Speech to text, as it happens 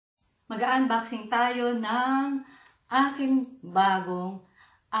Mag-unboxing tayo ng aking bagong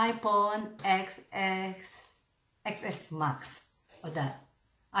iPhone XS Max o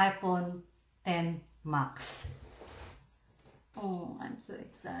iPhone X Max. Oh, I'm so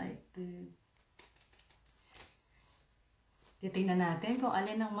excited. Titingnan natin kung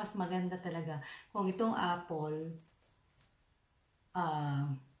alin ang mas maganda talaga. Kung itong Apple,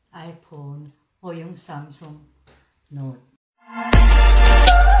 iPhone o yung Samsung Note.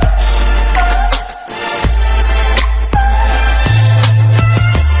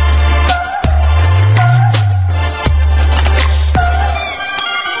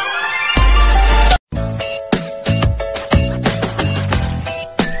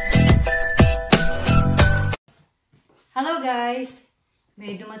 Hello guys!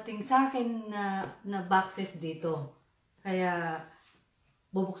 May dumating sa akin na boxes dito. Kaya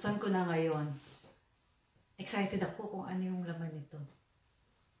bubuksan ko na ngayon. Excited ako kung ano yung laman nito.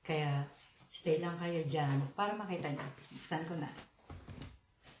 Kaya stay lang kayo dyan para makita nyo. Buksan ko na.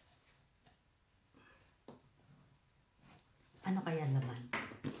 Ano kaya laman?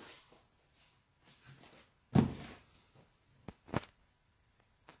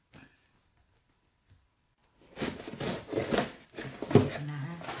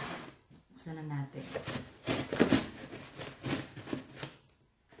 Buksan na natin.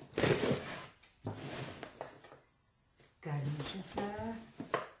 Galing siya sa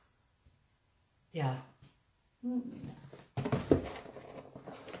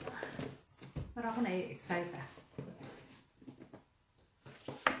Parang ako na-excite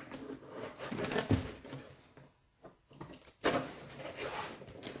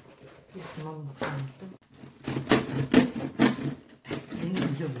Mabuksan ito.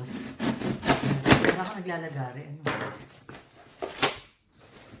 Hindi ba? Parang ako naglalagari.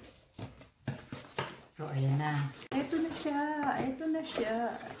 So, ayan na. Ito na siya. Ito na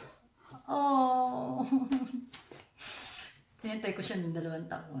siya. Oh! Hinintay ko siya ng 2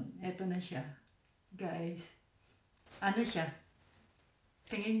 taon. Ito na siya. Guys. Ano siya?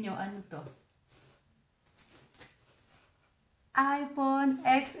 Tingin nyo, ano to? iPhone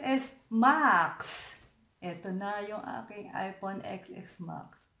XS Max. Ito na yung aking iPhone XS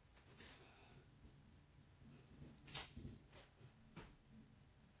Max.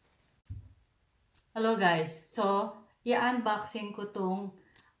 Hello guys. So, i-unboxing ko tong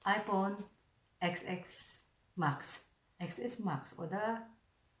iPhone XS Max. XS Max.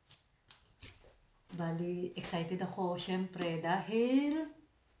 Bali, excited ako syempre dahil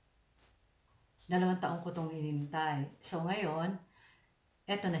 2 taon ko itong hinintay. So ngayon,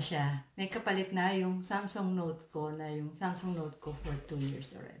 eto na siya. May kapalit na yung Samsung Note ko for 2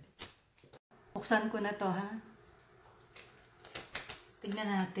 years already. Buksan ko na to ha. Tignan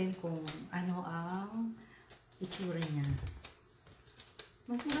natin kung ano ang itsura niya.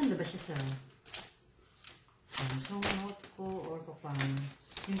 Mas maganda ba siya sa Samsung Note ko or paano?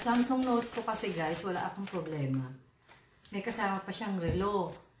 Yung Samsung Note ko kasi guys, wala akong problema. May kasama pa siyang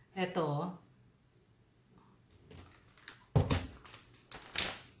relo. Eto.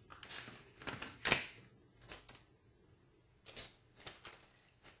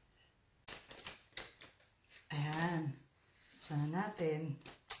 Ayan. Buksan na natin.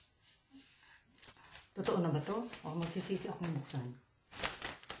 Totoo na ba to? O magsisisi akong buksan.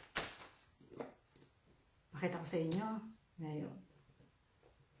 Pakita ko sa inyo. Ngayon.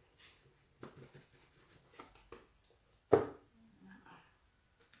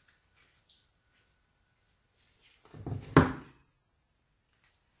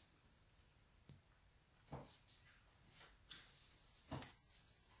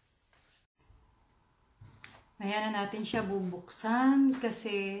 Ayan na natin siya bubuksan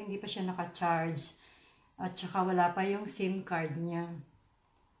kasi hindi pa siya naka-charge. At saka wala pa yung SIM card niya.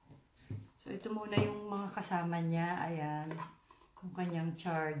 So ito muna yung mga kasama niya. Ayan. Yung kanyang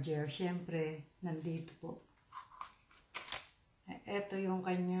charger. Siyempre, nandito po. Ito yung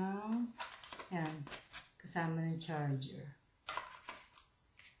kanyang ayan, kasama ng charger.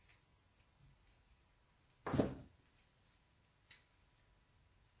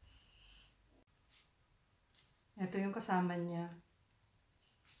 Ito yung kasama niya.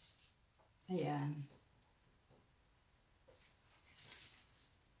 Ayan.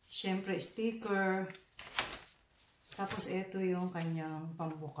 Siyempre, sticker. Tapos, ito yung kanyang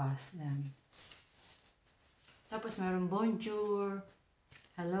pambukas. Ayan. Tapos, meron bonjour.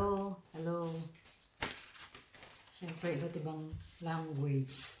 Hello. Hello. Siyempre, iba't ibang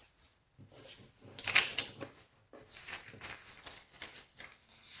language.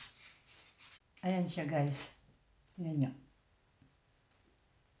 Ayan siya, guys. Tingnan nyo.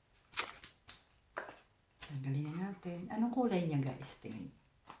 Tanggalin na natin. Anong kulay niya guys? Tingnan.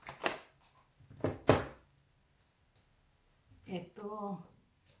 Ito.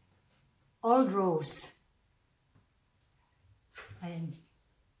 Old Rose. Ayan.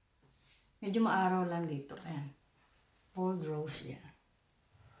 Medyo maaraw lang dito. Ayan. Old Rose yan.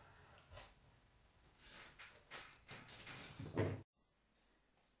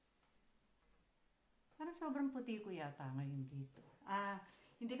 Parang sobrang puti ko yata ngayon dito.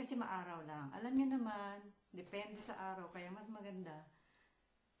 Hindi kasi maaraw lang. Alam niyo naman, depende sa araw. Kaya mas maganda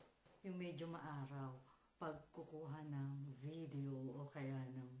yung medyo maaraw pag kukuha ng video o kaya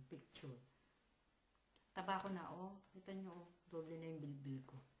ng picture. Taba ko na, oh. Kita nyo, oh. Doble na yung bilbil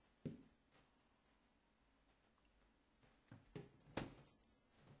ko.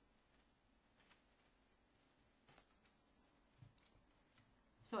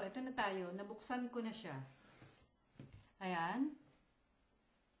 So, ito na tayo. Nabuksan ko na siya. Ayan.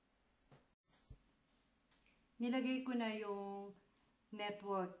 Nilagay ko na yung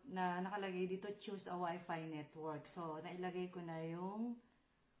network na nakalagay dito, choose a Wi-Fi network. So, nailagay ko na yung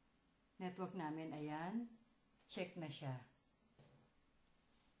network namin. Ayan. Check na siya.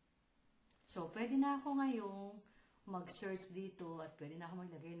 So, pwede na ako ngayong mag-search dito at pwede na ako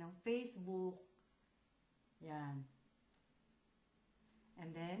maglagay ng Facebook. Yan.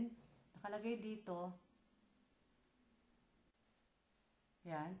 And then, nakalagay dito.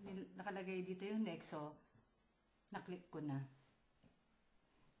 Yan. Nakalagay dito yung Nexo. Naklik ko na.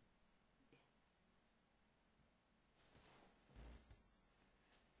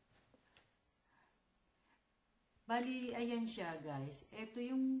 Bali, ayan siya guys. Ito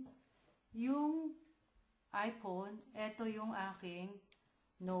yung iPhone. Ito yung aking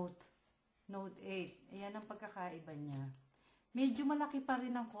Note 8. Ayan ang pagkakaiba niya. Medyo malaki pa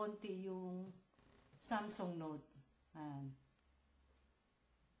rin ng konti yung Samsung Note. Ayan.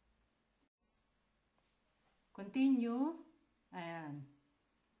 Continue. Ayan.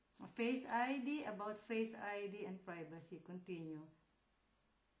 Face ID, about Face ID and privacy. Continue.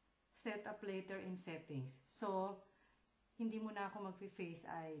 Set up later in settings. So, hindi mo na ako mag-Face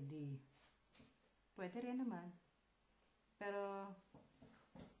ID. Pwede rin naman. Pero,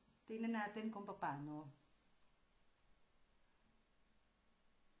 tingnan natin kung paano.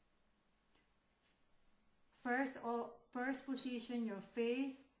 First position your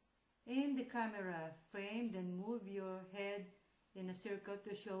face in the camera frame, then move your head in a circle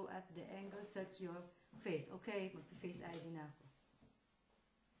to show at the angle set your face. Okay, mag-Face ID na ako.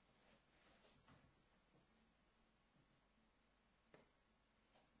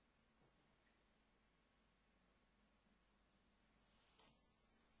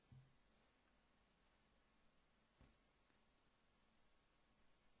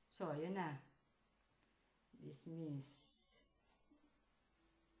 So, ayan na. Dismiss.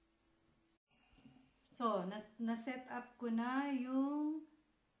 So, na-set up ko na yung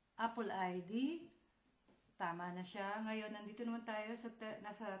Apple ID. Tama na siya. Ngayon, nandito naman tayo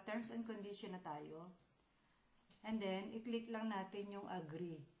nasa terms and condition na tayo. And then, i-click lang natin yung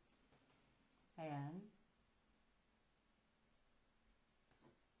agree. Ayan.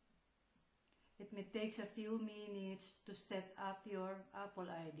 It may take a few minutes to set up your Apple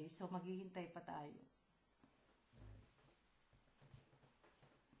ID. So, maghihintay pa tayo.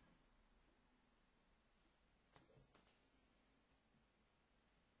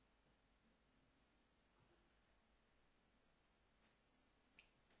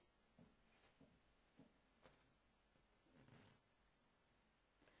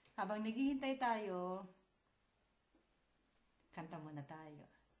 Habang naghihintay tayo, kanta muna tayo.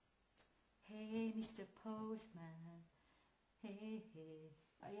 Hey, Mr. Postman. Hey, hey.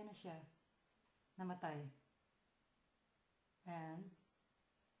 Ayan na siya. Namatay. Ayan.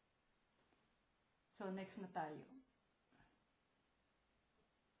 So, next na tayo.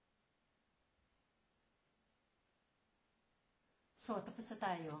 So, tapos na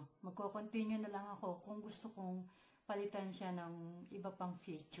tayo. Magko-continue na lang ako kung gusto kong palitan siya ng iba pang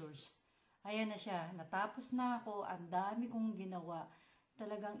features. Ayan na siya. Natapos na ako. Ang dami kong ginawa.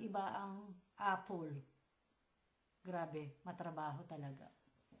 Talagang iba ang Apple. Grabe, matrabaho talaga.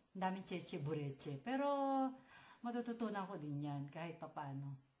 Ang daming cheche-bureche. Pero, matututunan ko din yan kahit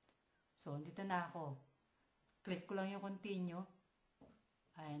papano. So, dito na ako. Click ko lang yung continue.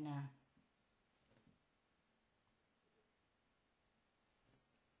 Ayan na.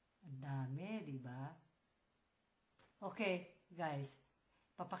 Ang dami, di ba? Okay, guys.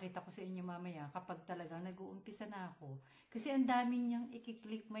 Papakita ko sa inyo mamaya kapag talagang nag-uumpisa na ako. Kasi ang dami niyang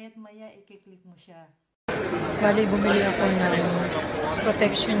i-click, maya't maya i-click mo siya. Bali, bumili ako ng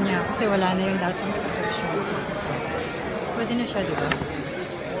protection niya kasi wala na yung dating protection. Pwede na siya, di ba?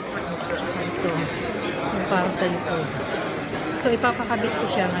 Ito, yung para sa likod. So, ipapakabit ko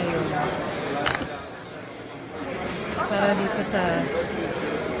siya ngayon. para dito sa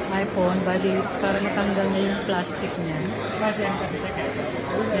iPhone, bali para matanggal niya yung plastic niya. Ayan.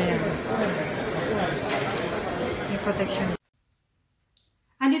 May protection.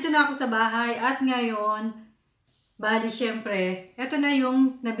 Andito na ako sa bahay at ngayon, bali syempre, eto na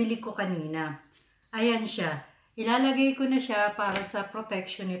yung nabili ko kanina. Ayan siya. Ilalagay ko na siya para sa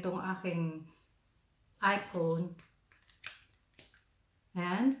protection nitong aking iPhone.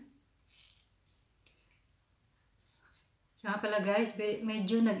 Ayan. Kaya pala guys,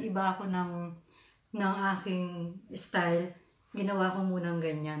 medyo nag-iba ako ng aking style. Ginawa ko munang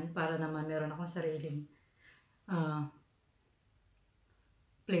ganyan para naman meron akong sariling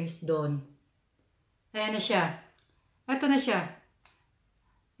place doon. Ayan na siya. Ito na siya.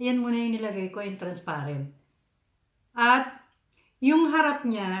 Ayan muna yung nilagay ko, yung transparent. At yung harap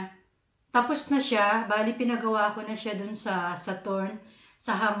niya, tapos na siya. Bali, pinagawa ko na siya dun sa Saturn,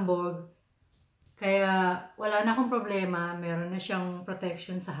 sa Hamburg. Kaya wala na akong problema. Meron na siyang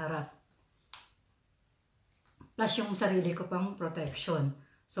protection sa harap. Plus yung sarili ko pang protection.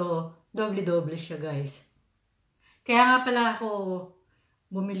 So, doble-doble siya guys. Kaya nga pala ako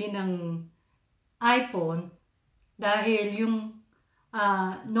bumili ng iPhone dahil yung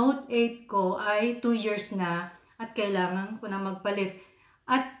Note 8 ko ay 2 years na at kailangan ko na magpalit.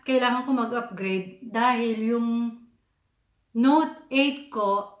 At kailangan ko mag-upgrade dahil yung Note 8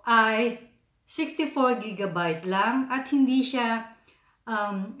 ko ay 64GB lang at hindi siya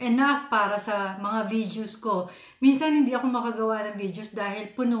enough para sa mga videos ko. Minsan hindi ako makagawa ng videos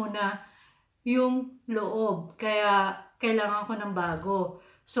dahil puno na yung loob. Kaya kailangan ko ng bago.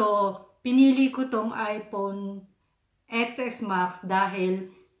 So, pinili ko tong iPhone XS Max dahil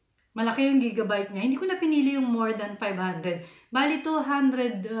malaki yung gigabyte niya. Hindi ko na pinili yung more than 500. Bali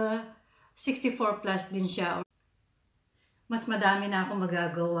 264 plus din siya. Mas madami na ako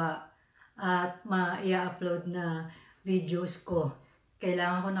magagawa at ma-i-upload na videos ko.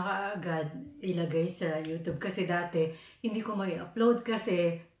 Kailangan ko na kaagad ilagay sa YouTube. Kasi dati hindi ko ma-i-upload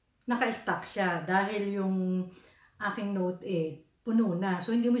kasi naka-stock siya. Dahil yung aking Note 8 puno na.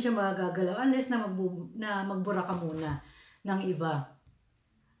 So, hindi mo siya magagalaw unless na magbura ka muna ng iba.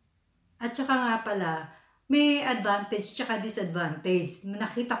 At saka nga pala, may advantage tsaka disadvantage.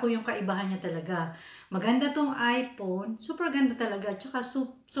 Nakita ko yung kaibahan niya talaga. Maganda tong iPhone. Super ganda talaga. Tsaka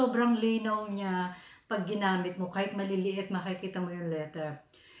sobrang linaw niya pag ginamit mo. Kahit maliliit, makikita mo yung letter.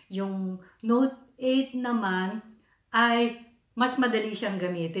 Yung Note 8 naman ay mas madali siyang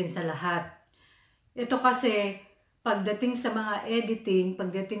gamitin sa lahat. Ito kasi pagdating sa mga editing,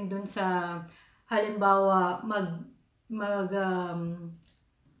 pagdating dun sa halimbawa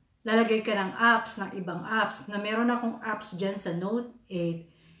lalagay ka ng apps, ng ibang apps, na meron akong apps dyan sa Note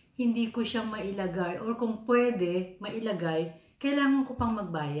 8, hindi ko siyang mailagay or kung pwede mailagay, kailangan ko pang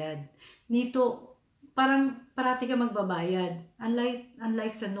magbayad. Nito, parang parati ka magbabayad.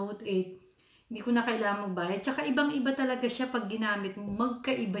 Unlike sa Note 8, hindi ko na kailangan magbayad. Tsaka ibang-iba talaga siya pag ginamit mo.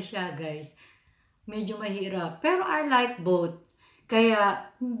 Magkaiba siya guys. Medyo mahirap. Pero I like both. Kaya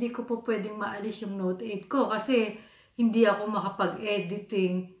hindi ko po pwedeng maalis yung Note 8 ko kasi hindi ako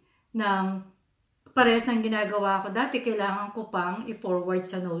makapag-editing ng parehas ng ginagawa ko. Dati kailangan ko pang i-forward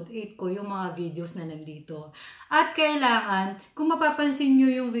sa Note 8 ko yung mga videos na nandito. At kailangan, kung mapapansin nyo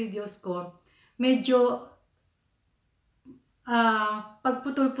yung videos ko, medyo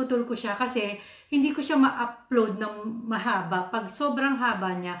pagputol-putol ko siya kasi hindi ko siya ma-upload ng mahaba. Pag sobrang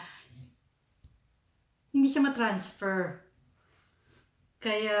haba niya, hindi siya ma-transfer.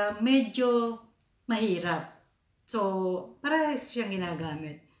 Kaya medyo mahirap. So, parehas siyang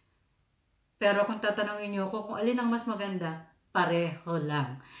ginagamit. Pero kung tatanungin niyo ako kung alin ang mas maganda, pareho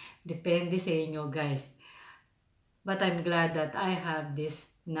lang. Depende sa inyo guys. But I'm glad that I have this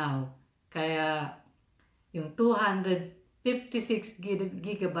now. Kaya yung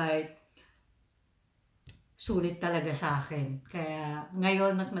 256GB sulit talaga sa akin. Kaya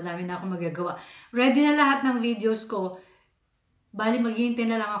ngayon, mas madami na ako magagawa. Ready na lahat ng videos ko. Bali,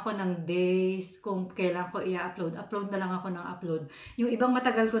 maghihintay na lang ako ng days kung kailan ko i-upload. Upload na lang ako ng upload. Yung ibang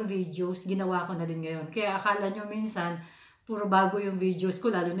matagal kong videos, ginawa ko na din ngayon. Kaya akala nyo minsan, puro bago yung videos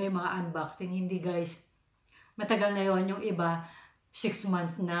ko, lalo na yung mga unboxing. Hindi guys, matagal na yon. Yung iba, 6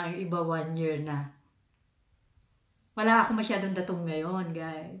 months na. Yung iba, 1 year na. Wala ako masyadong datong ngayon,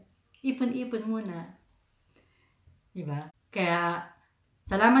 guys. Ipon-ipon muna. Diba? Kaya,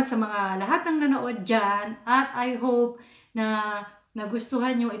 salamat sa mga lahat ng nanood dyan at I hope na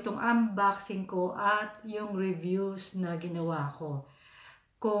nagustuhan nyo itong unboxing ko at yung reviews na ginawa ko.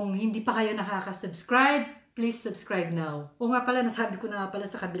 Kung hindi pa kayo nakaka-subscribe, please subscribe now. O nga pala, nasabi ko na nga pala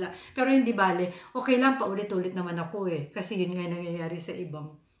sa kabila. Pero hindi bale, okay lang, paulit-ulit naman ako eh. Kasi yun nga nangyayari sa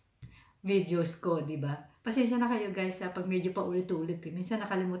ibang videos ko, di ba? Pasensya na kayo guys na pag medyo pa ulit-ulit. Minsan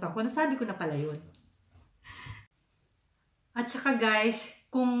nakalimutan ko. Nasabi ko na pala yun. At saka guys,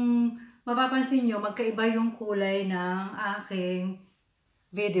 kung mapapansin nyo, magkaiba yung kulay ng aking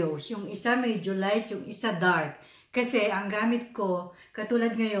videos. Yung isa medyo light, yung isa dark. Kasi ang gamit ko,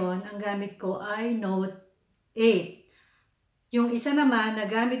 katulad ngayon, ang gamit ko ay Note 8. Yung isa naman na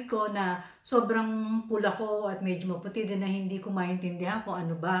gamit ko na sobrang pula ko at medyo maputi din na hindi ko maintindihan kung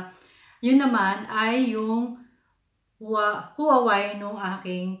ano ba. Yun naman ay yung Huawei nung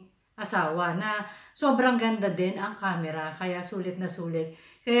aking asawa na sobrang ganda din ang camera. Kaya sulit na sulit.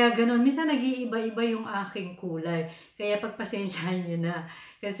 Kaya ganun. Minsan nag-iiba-iba yung aking kulay. Kaya pagpasensyahan nyo na.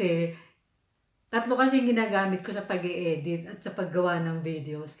 Kasi tatlo kasi ginagamit ko sa pag-i-edit at sa paggawa ng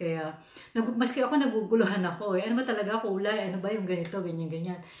videos. Kaya maski ako naguguluhan ako. Ano ba talaga kulay? Ano ba yung ganito,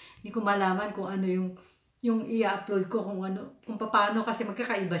 ganyan-ganyan. Hindi ko malaman kung ano yung i-upload ko, kung paano kasi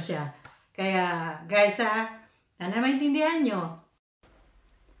magkakaiba siya. Kaya guys sana maintindihan nyo.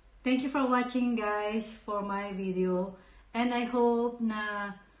 Thank you for watching guys for my video. And I hope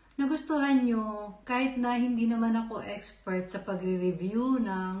na nagustuhan nyo kahit na hindi naman ako expert sa pagre-review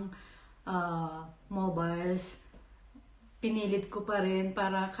ng mobiles. Pinilit ko pa rin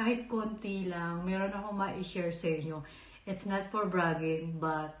para kahit konti lang meron akong ma-share sa inyo. It's not for bragging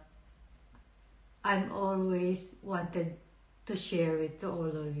but I'm always wanted to share it to all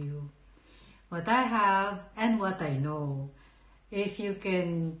of you. What I have and what I know. If you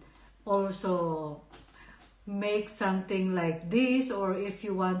can also make something like this, or if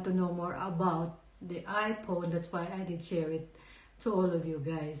you want to know more about the iPhone, that's why I did share it to all of you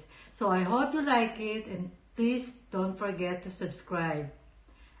guys. So I hope you like it, and please don't forget to subscribe.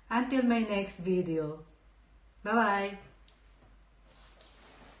 Until my next video. Bye-bye!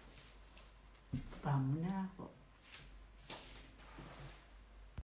 Pamo na ako.